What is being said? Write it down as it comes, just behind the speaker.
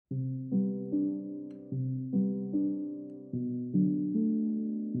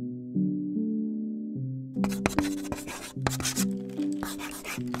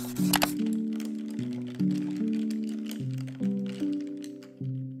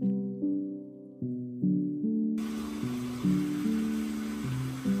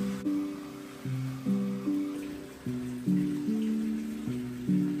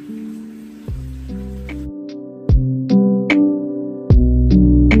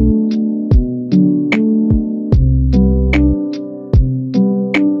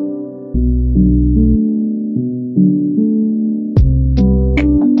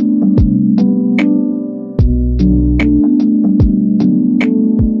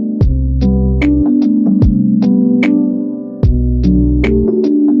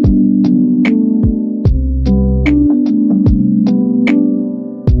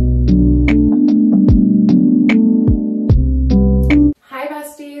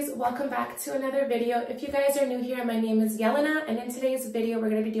Welcome back to another video. If you guys are new here, my name is Jelena, and in today's video we're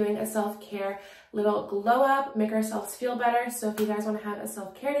going to be doing a self-care little glow up, make ourselves feel better. So if you guys want to have a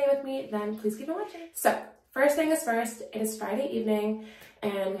self-care day with me, then please keep on watching. So first thing is first, it is Friday evening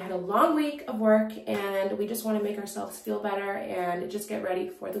and we had a long week of work and we just want to make ourselves feel better and just get ready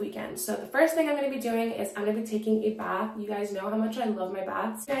for the weekend. So the first thing I'm going to be doing is I'm going to be taking a bath. You guys know how much I love my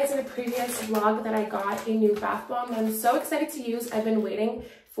baths. You guys, in a previous vlog that I got a new bath bomb I'm so excited to use. I've been waiting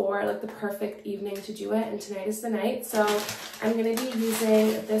for like the perfect evening to do it, and tonight is the night. So I'm gonna be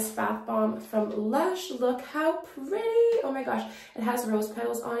using this bath bomb from Lush. Look how pretty. Oh my gosh, it has rose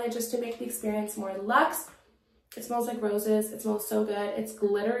petals on it just to make the experience more luxe. It smells like roses. It smells so good. It's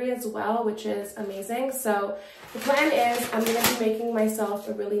glittery as well, which is amazing. So the plan is I'm gonna be making myself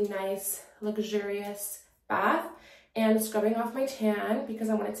a really nice, luxurious bath and scrubbing off my tan because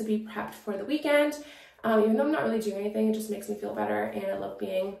I want it to be prepped for the weekend. Even though I'm not really doing anything, it just makes me feel better and I love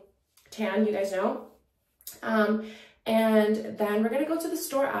being tan, you guys know. And then we're gonna go to the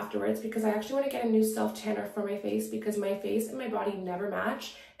store afterwards because I actually want to get a new self-tanner for my face because my face and my body never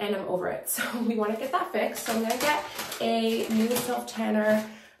match and I'm over it. So we want to get that fixed. So I'm gonna get a new self-tanner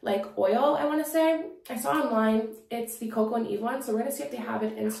like oil, I want to say. I saw online, it's the Cocoa and Eve one, so we're gonna see if they have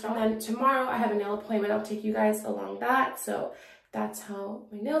it in stock. And then tomorrow I have a nail appointment. I'll take you guys along that. So that's how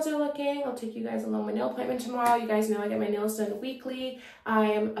my nails are looking. I'll take you guys along my nail appointment tomorrow. You guys know I get my nails done weekly. I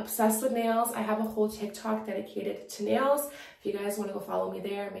am obsessed with nails. I have a whole TikTok dedicated to nails. If you guys want to go follow me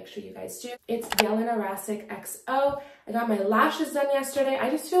there, make sure you guys do. It's jelenaracicxo. I got my lashes done yesterday. I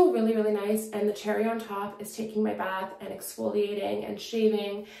just feel really, really nice. And the cherry on top is taking my bath and exfoliating and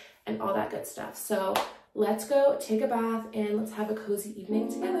shaving and all that good stuff. So let's go take a bath and let's have a cozy evening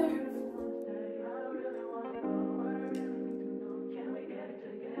together.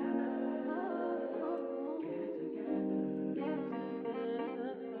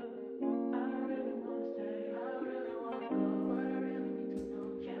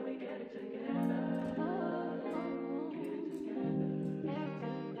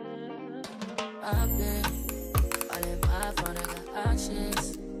 I've been all in my phone, I got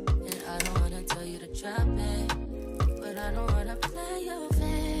options, and I don't wanna tell you to drop it, but I don't wanna play your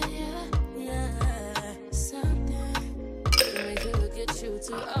fair, yeah. Something that makes me look at you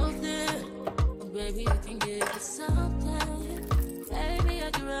too often, oh, baby, you can give it something, baby, I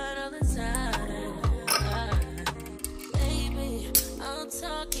can run all the time, baby, I'm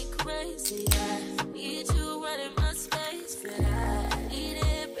talking crazy, I need you running my space, but I need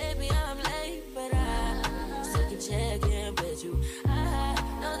it, baby, I'm late, but I still can check in with you. I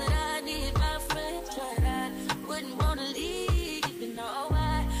know that I need my friends, but I wouldn't wanna leave, even though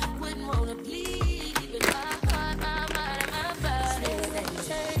I wouldn't wanna bleed, even my heart, my mind, and my body.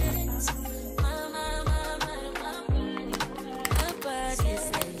 My mind, and my body. My body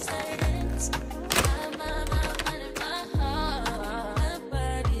says, my mind, and my heart. My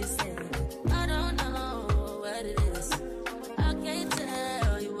body says, I don't know what it is. I can't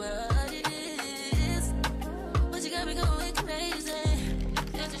tell you what it is, but you got me going crazy.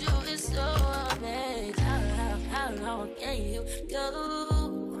 Just to you is so amazing. How long can you go,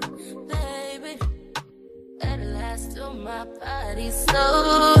 baby? At last, till my body's so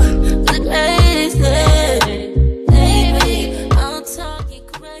crazy, baby. I'm talking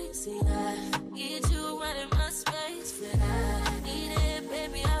crazy. I need you running my space, but I need it,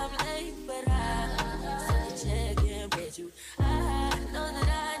 baby. I'm late, but I still can check in with you. I know that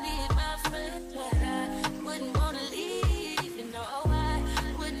I need my friend, but I wouldn't wanna leave, even though I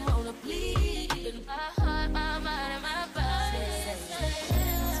wouldn't wanna bleed, even my heart, my mind, and my body.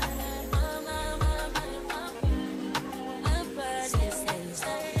 My body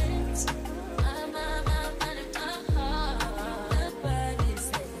says, my mind, and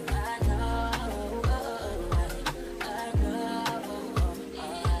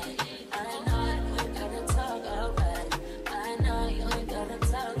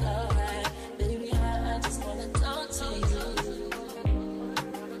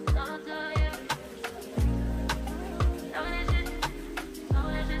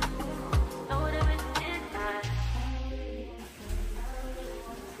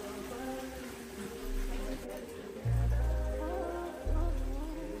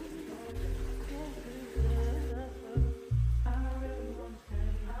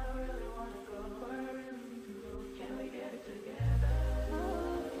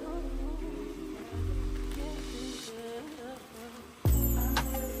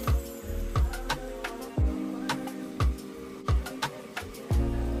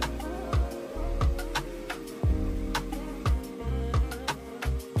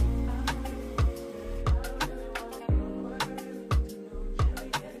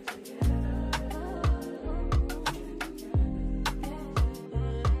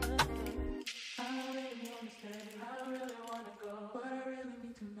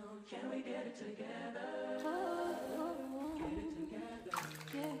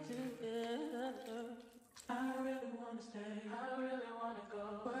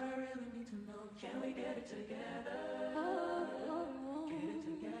Can we get it together? Get it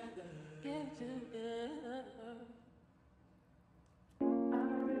together. Get it together.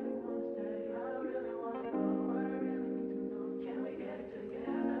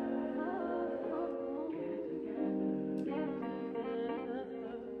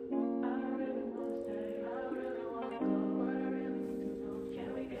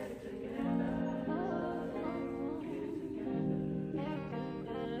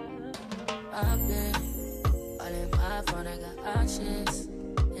 I've been all in my phone, I got options,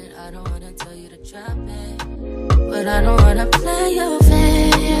 and I don't wanna tell you to drop it, but I don't wanna play your fair,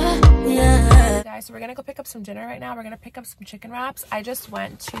 yeah. Guys, so we're gonna go pick up some dinner right now. We're gonna pick up some chicken wraps. I just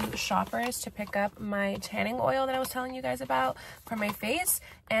went to Shoppers to pick up my tanning oil that I was telling you guys about for my face,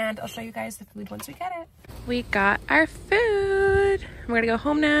 and I'll show you guys the food once we get it. We got our food. We're gonna go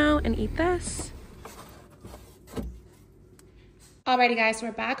home now and eat this. Alrighty guys, so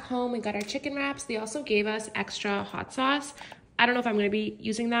we're back home. We got our chicken wraps. They also gave us extra hot sauce. I don't know if I'm going to be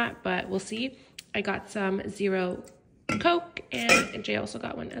using that, but we'll see. I got some Zero Coke, and Jay also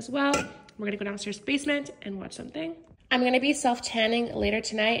got one as well. We're going to go downstairs basement and watch something. I'm going to be self-tanning later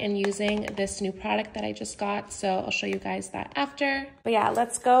tonight and using this new product that I just got, so I'll show you guys that after. But yeah,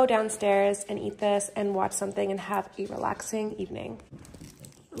 let's go downstairs and eat this and watch something and have a relaxing evening.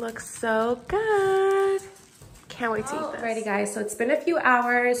 Looks so good. Can't wait to eat this. Alrighty guys, so it's been a few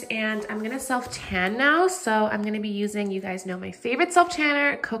hours and I'm gonna self-tan now. So I'm gonna be using, you guys know my favorite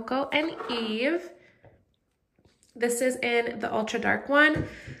self-tanner, Coco and Eve. This is in the ultra dark one.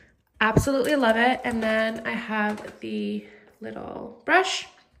 Absolutely love it. And then I have the little brush.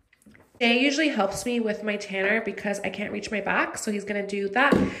 Jay usually helps me with my tanner because I can't reach my back, so he's gonna do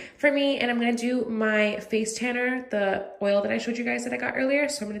that for me, and I'm gonna do my face tanner, the oil that I showed you guys that I got earlier,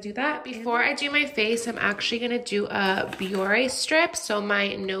 so I'm gonna do that. Before I do my face, I'm actually gonna do a Biore strip, so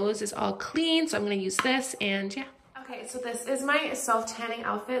my nose is all clean, so I'm gonna use this, and yeah. Okay, so this is my self-tanning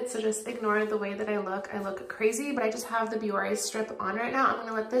outfit, so just ignore the way that I look crazy, but I just have the Biore strip on right now. I'm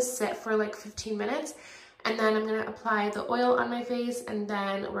gonna let this sit for like 15 minutes. And then I'm gonna apply the oil on my face, and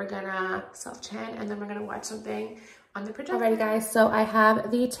then we're gonna self-tan, and then we're gonna watch something on the projector. Alrighty guys, so I have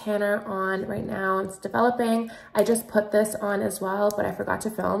the tanner on right now. It's developing. I just put this on as well, but I forgot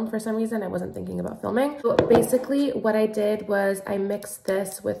to film for some reason. I wasn't thinking about filming. So basically what I did was I mixed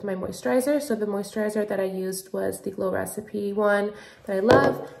this with my moisturizer. So the moisturizer that I used was the Glow Recipe one that I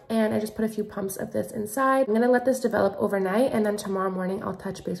love, and I just put a few pumps of this inside. I'm gonna let this develop overnight, and then tomorrow morning I'll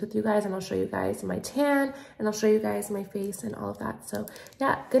touch base with you guys and I'll show you guys my tan, and I'll show you guys my face and all of that. So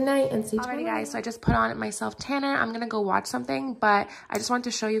yeah, good night and see you tomorrow. Alrighty guys, so I just put on my self-tanner. I'm gonna go watch something, but I just wanted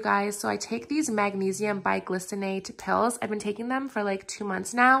to show you guys. So I take these magnesium biglycinate pills. I've been taking them for like 2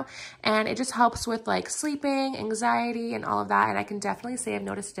 months now, and it just helps with like sleeping, anxiety, and all of that, and I can definitely say I've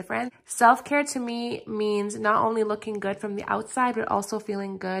noticed a difference. Self-care to me means not only looking good from the outside, but also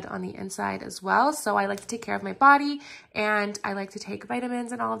feeling good on the inside as well. So I like to take care of my body, and I like to take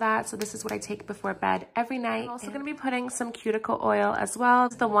vitamins and all of that. So this is what I take before bed every night. I'm also going to be putting some cuticle oil as well.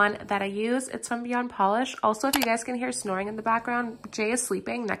 It's the one that I use. It's from Beyond Polish. Also, if you guys can hear snoring in the background, Jay is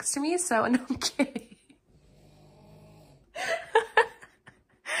sleeping next to me, so no, I'm kidding.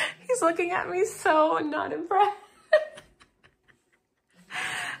 He's looking at me so not impressed.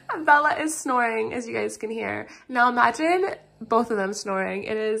 Bella is snoring, as you guys can hear. Now imagine both of them snoring.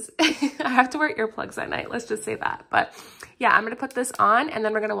 It is, I have to wear earplugs at night, let's just say that. But yeah, I'm gonna put this on, and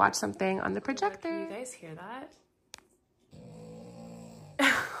then we're gonna watch something on the projector. Can you guys hear that?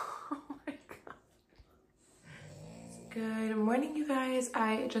 Oh my God. Good morning, you guys.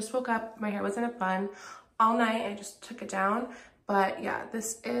 I just woke up. My hair was in a bun all night. I just took it down. But yeah,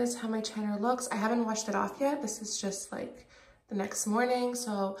 this is how my tanner looks. I haven't washed it off yet. This is just like the next morning.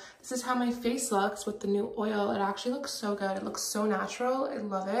 So this is how my face looks with the new oil. It actually looks so good. It looks so natural. I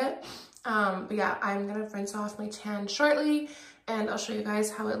love it. But yeah, I'm gonna rinse off my tan shortly, and I'll show you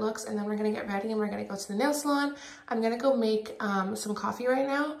guys how it looks, and then we're gonna get ready and we're gonna go to the nail salon. I'm gonna go make some coffee right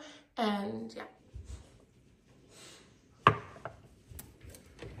now, and yeah.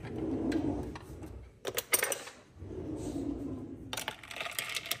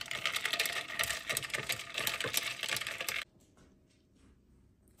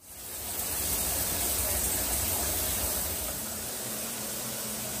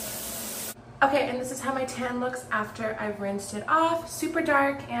 Okay, and this is how my tan looks after I've rinsed it off. Super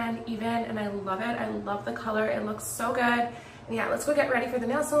dark and even, and I love it. I love the color. It looks so good. And yeah, let's go get ready for the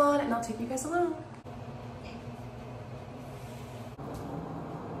nail salon, and I'll take you guys along.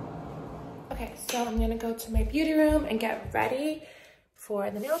 Okay, so I'm gonna go to my beauty room and get ready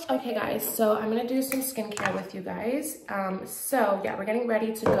for the nails. Okay guys, so I'm gonna do some skincare with you guys. So yeah, we're getting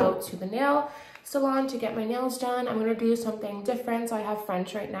ready to go to the nail salon to get my nails done. I'm gonna do something different. So I have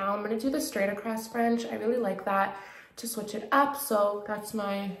French right now. I'm gonna do the straight across French. I really like that to switch it up. So that's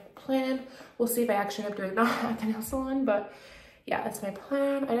my plan. We'll see if I actually end up doing that at the nail salon, but yeah, that's my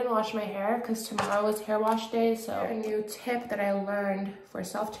plan. I didn't wash my hair because tomorrow is hair wash day. So a new tip that I learned for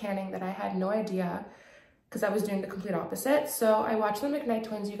self-tanning that I had no idea, because I was doing the complete opposite. So I watch the McKnight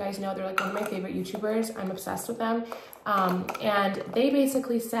twins. You guys know they're like one of my favorite YouTubers. I'm obsessed with them. And they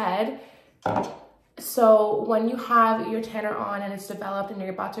basically said, so when you have your tanner on and it's developed and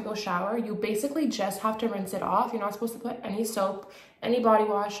you're about to go shower, you basically just have to rinse it off. You're not supposed to put any soap, any body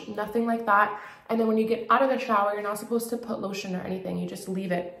wash, nothing like that. And then when you get out of the shower, you're not supposed to put lotion or anything. You just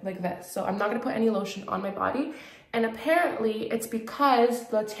leave it like this. So I'm not gonna put any lotion on my body. And apparently it's because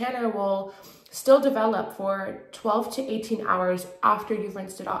the tanner will still develop for 12 to 18 hours after you've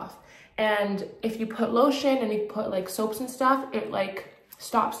rinsed it off. And if you put lotion and you put like soaps and stuff, it like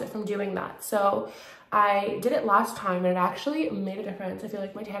stops it from doing that. So I did it last time and it actually made a difference. I feel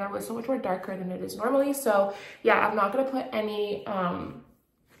like my tanner was so much more darker than it is normally. So yeah, I'm not gonna put any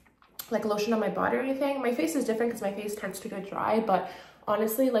like lotion on my body or anything. My face is different because my face tends to get dry, but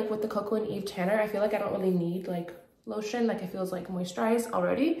honestly, like with the Coco and Eve tanner, I feel like I don't really need like lotion. Like it feels like moisturized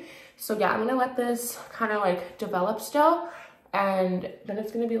already. So yeah, I'm gonna let this kind of like develop still, and then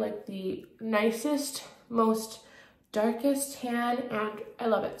it's gonna be like the nicest, most darkest tan, and I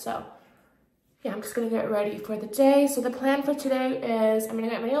love it. So yeah, I'm just gonna get ready for the day. So the plan for today is I'm gonna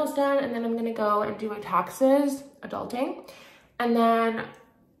get my nails done, and then I'm gonna go and do my taxes, adulting, and then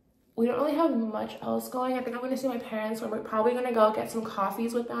we don't really have much else going. I think I'm gonna see my parents, or we're probably gonna go get some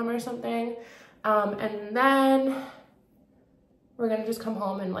coffees with them or something, and then we're gonna just come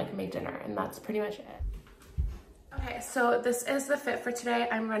home and like make dinner, and that's pretty much it. Okay, so this is the fit for today.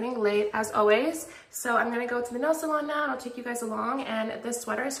 I'm running late as always. So I'm gonna go to the nail salon now and I'll take you guys along. And this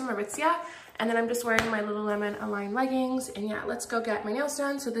sweater is from Aritzia. And then I'm just wearing my Lululemon Align leggings. And yeah, let's go get my nails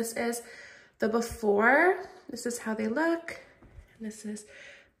done. So this is the before. This is how they look. And this is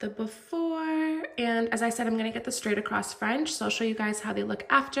the before. And as I said, I'm gonna get the straight across French. So I'll show you guys how they look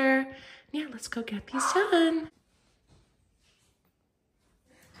after. Yeah, let's go get these done.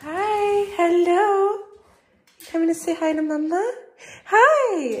 Hi, hello. Coming to say hi to Mama?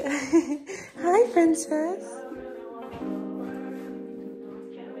 Hi! Hi, princess.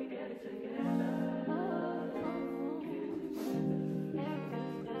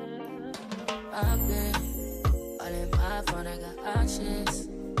 I've been all in my phone, I got options.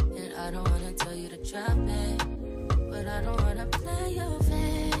 And I don't wanna tell you to drop it, but I don't wanna play your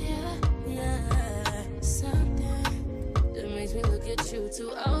fair. Yeah, something that makes me look at you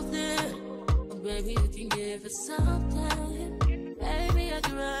too often. Baby, you can give it something. Baby, I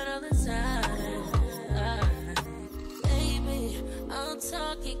can run all the time. Baby, I'm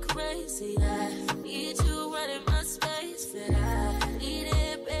talking crazy. I need you running my space, but I need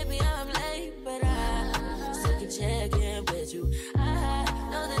it. Baby, I'm late, but I still can check in with you. I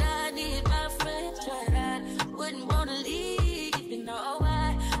know that I need my friends, but I wouldn't wanna leave. You know,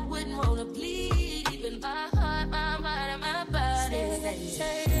 I wouldn't wanna bleed. Even my heart, my mind, and my body.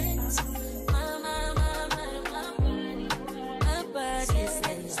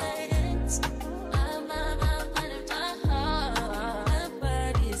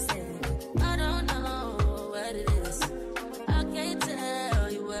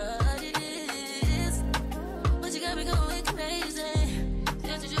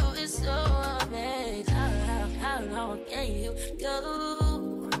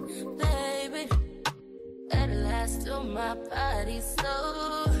 Go, baby, at last till my body's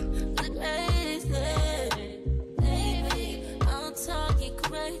so crazy. Baby, I'm talking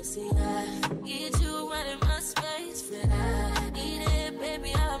crazy. I need you running my space, but I need it.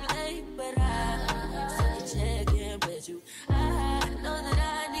 Baby, I'm late, but I still check in with you. I know that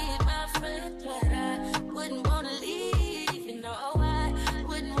I need my friend, but I wouldn't wanna leave. You know, I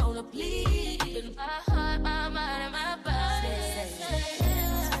wouldn't wanna bleed. Even my heart, my mind, and my body.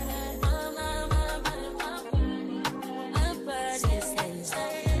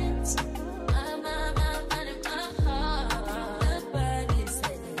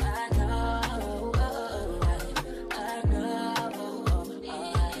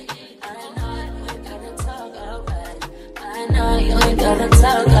 You ain't gotta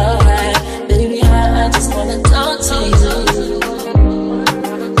talk alright, baby. I just wanna talk to you.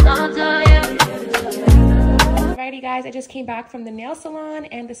 Alrighty guys, I just came back from the nail salon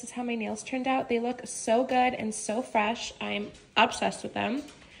and this is how my nails turned out. They look so good and so fresh. I'm obsessed with them.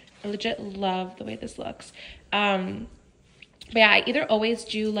 I legit love the way this looks. But yeah, I either always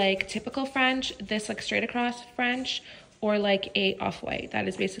do like typical French, this like straight across French, or like a off-white. That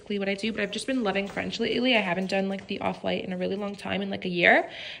is basically what I do, but I've just been loving French lately. I haven't done like the off-white in a really long time, in like a year.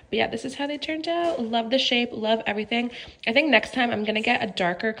 But yeah, this is how they turned out. Love the shape, love everything. I think next time I'm gonna get a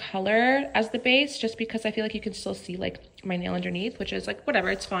darker color as the base, just because I feel like you can still see like my nail underneath, which is like, whatever,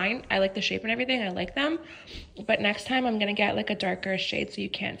 it's fine. I like the shape and everything, I like them. But next time I'm gonna get like a darker shade so you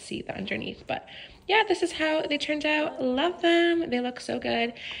can't see the underneath. But yeah, this is how they turned out. Love them, they look so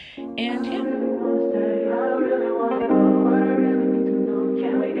good. And yeah.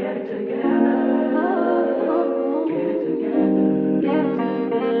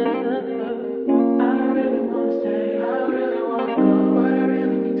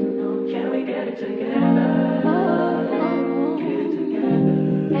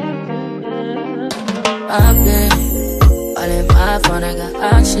 I've been all in my phone, I got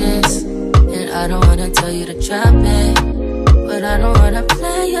options, and I don't wanna tell you to drop it, but I don't wanna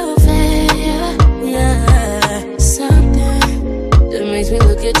play your fair. Yeah, something that makes me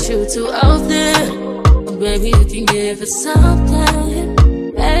look at you too often. Oh, baby, you can give it something.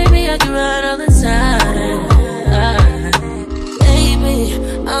 Baby, I can run all the time. Baby,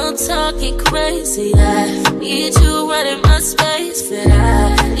 I'm talking crazy. I need you right in my space, but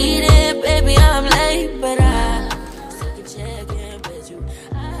I need it, baby. I'm late, but I still can check in with you.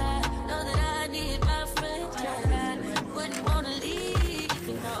 I know that I need my friend, but I wouldn't wanna leave.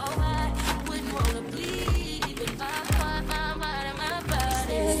 You know, I wouldn't wanna bleed. But my heart, my mind, and my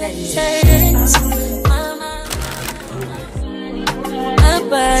body stays. My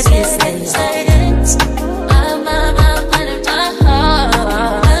body stays. My mind, and my heart.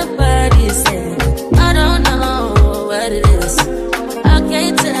 My body stays. I don't know what it is. I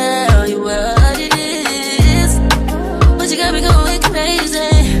can't tell you what it is, but you got me going crazy.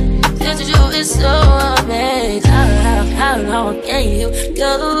 Just to you is so amazing. How long can you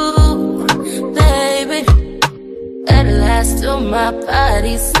go, baby? Better last till my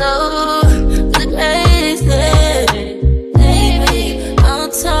body's so crazy. Baby, I'm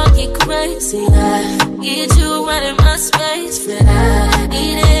talking crazy. I need you right in my space, but I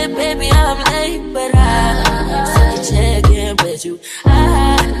need it, baby. I'm late, but I still check in with you. I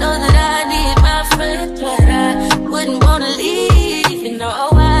know that I need my friend, but I wouldn't wanna leave. You know,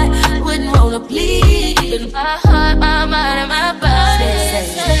 I wouldn't wanna bleed. But my heart, my mind, and my body say,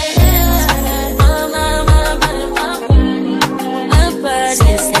 my mind, my body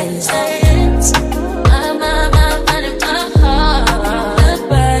says, my mind, and my heart, my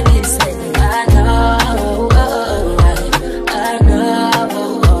body says, I know, I know,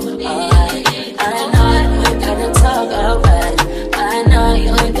 you ain't gotta talk alright. I know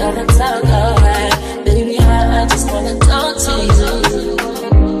you ain't gotta talk alright. Baby, I just wanna talk to you.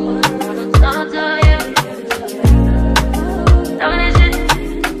 Talk to you. Know this shit,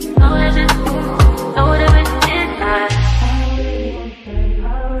 know this shit, know what it is.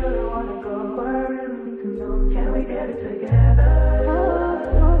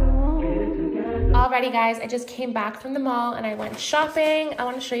 Alrighty guys, I just came back from the mall and I went shopping. I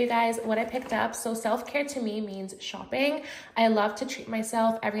want to show you guys what I picked up. So self-care to me means shopping. I love to treat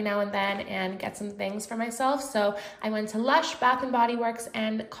myself every now and then and get some things for myself. So I went to Lush, Bath & Body Works,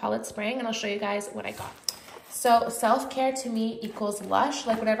 and Call It Spring, and I'll show you guys what I got. So self-care to me equals Lush.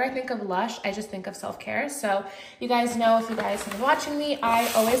 Like whenever I think of Lush, I just think of self-care. So you guys know, if you guys have been watching me,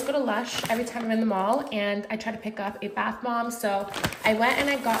 I always go to Lush every time I'm in the mall, and I try to pick up a bath bomb. So I went and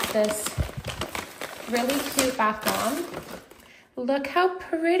I got this really cute bath bomb. Look how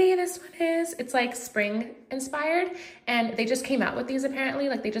pretty this one is. It's like spring inspired, and they just came out with these apparently.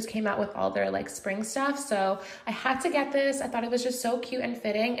 Like they just came out with all their like spring stuff. So I had to get this. I thought it was just so cute and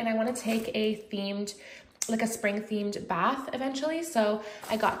fitting, and I want to take a themed, like a spring themed bath eventually. So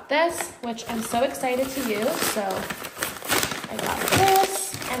I got this, which I'm so excited to use. So I got this.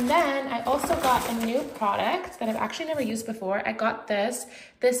 And then I also got a new product that I've actually never used before. I got this.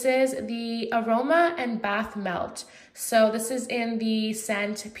 This is the Aroma and Bath Melt. So this is in the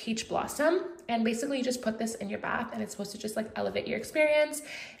scent Peach Blossom. And basically you just put this in your bath, and it's supposed to just like elevate your experience.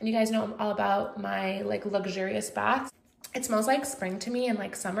 And you guys know I'm all about my like luxurious baths. It smells like spring to me and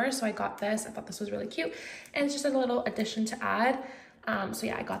like summer. So I got this. I thought this was really cute. And it's just a little addition to add. So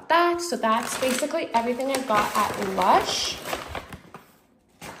yeah, I got that. So that's basically everything I got at Lush.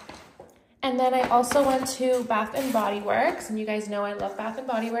 And then I also went to Bath & Body Works, and you guys know I love Bath &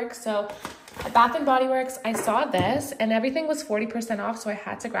 Body Works. So at Bath & Body Works, I saw this, and everything was 40% off, so I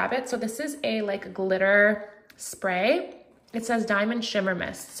had to grab it. So this is a like glitter spray. It says Diamond Shimmer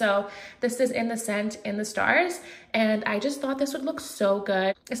Mist. So this is in the scent In the Stars, and I just thought this would look so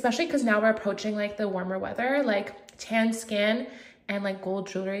good, especially because now we're approaching like the warmer weather. Like tan skin and like gold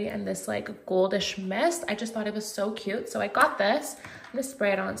jewelry and this like goldish mist. I just thought it was so cute. So I got this. I'm gonna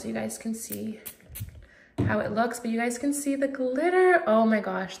spray it on so you guys can see how it looks, but you guys can see the glitter. Oh my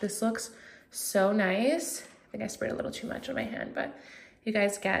gosh, this looks so nice. I think I sprayed a little too much on my hand, but you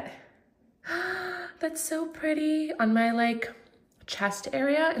guys get, that's so pretty on my like chest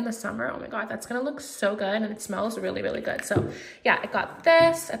area in the summer. Oh my god, that's gonna look so good, and it smells really, really good. So yeah, I got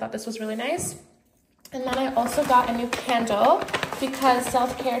this. I thought this was really nice. And then I also got a new candle because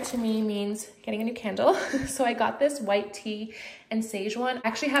self-care to me means getting a new candle. So I got this white tea and sage one. I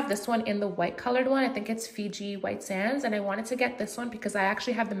actually have this one in the white colored one. I think it's Fiji White Sands, and I wanted to get this one because I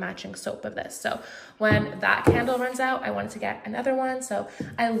actually have the matching soap of this. So when that candle runs out, I wanted to get another one. So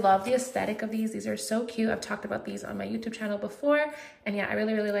I love the aesthetic of these. These are so cute. I've talked about these on my YouTube channel before, and yeah, I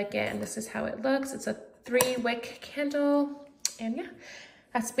really, really like it. And this is how it looks. It's a 3-wick candle, and yeah.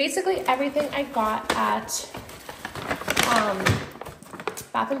 That's basically everything I got at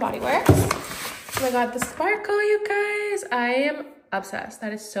Bath & Body Works. Oh my god, the sparkle, you guys. I am obsessed.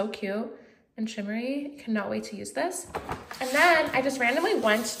 That is so cute and shimmery. Cannot wait to use this. And then I just randomly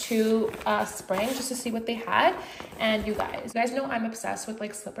went to Spring just to see what they had. And you guys know I'm obsessed with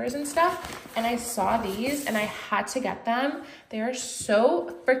like slippers and stuff. And I saw these and I had to get them. They are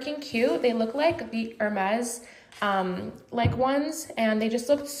so freaking cute. They look like the Hermes like ones, and they just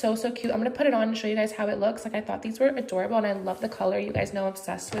looked so cute. I'm gonna put it on and show you guys how it looks. Like, I thought these were adorable, and I love the color. You guys know I'm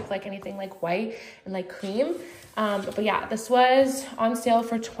obsessed with like anything like white and like cream. But yeah, this was on sale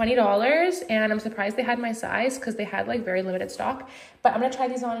for $20, and I'm surprised they had my size because they had like very limited stock. But I'm gonna try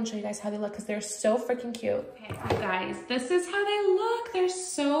these on and show you guys how they look because they're so freaking cute. Okay, guys, this is how they look. They're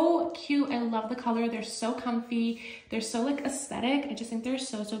so cute. I love the color. They're so comfy. They're so like aesthetic. I just think they're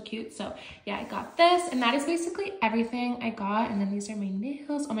so cute. So yeah, I got this, and that is basically everything I got. And then these are my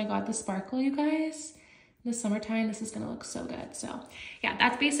nails. Oh my god, the sparkle, you guys. In the summertime, this is gonna look so good. So yeah,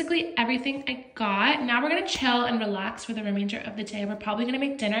 that's basically everything I got. Now we're gonna chill and relax for the remainder of the day. We're probably gonna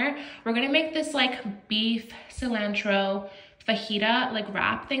make dinner. We're gonna make this like beef cilantro fajita like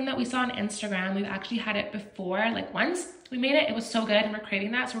wrap thing that we saw on Instagram. We've actually had it before, like once we made it. It was so good and we're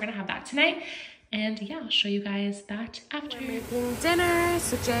craving that, so we're gonna have that tonight. And yeah, I'll show you guys that after. We're making dinner.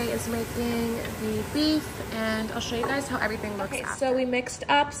 So Jay is making the beef, and I'll show you guys how everything looks after. So we mixed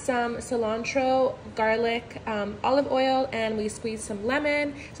up some cilantro, garlic, olive oil, and we squeezed some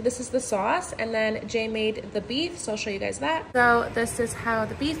lemon. So this is the sauce, and then Jay made the beef, so I'll show you guys that. So this is how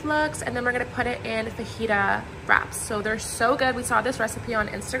the beef looks, and then we're gonna put it in fajita wraps. So they're so good. We saw this recipe on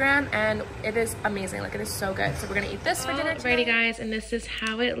Instagram, and it is amazing. Like, it is so good. So we're gonna eat this for dinner tonight. Alrighty guys, and this is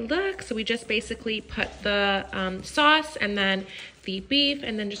how it looks. So we just basically put the sauce and then the beef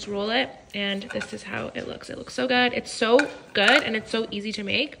and then just roll it, and this is how it looks. It looks so good. It's so good and it's so easy to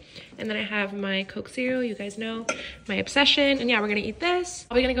make. And then I have my Coke cereal, you guys know my obsession. And yeah, we're gonna eat this.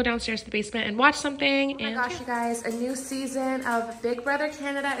 We're gonna go downstairs to the basement and watch something. Oh my gosh, you guys, a new season of Big Brother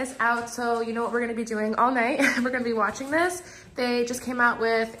Canada is out, so you know what we're gonna be doing all night. We're gonna be watching this. They just came out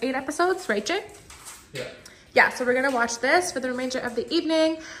with 8 episodes, right, Jay? Yeah. Yeah, so we're gonna watch this for the remainder of the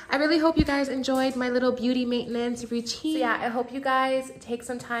evening. I really hope you guys enjoyed my little beauty maintenance routine. So yeah, I hope you guys take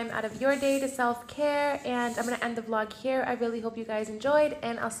some time out of your day to self-care, and I'm gonna end the vlog here. I really hope you guys enjoyed,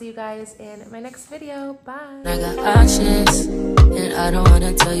 and I'll see you guys in my next video. Bye. I got options, and I don't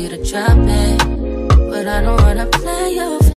wanna tell you to drop it, but I don't wanna play your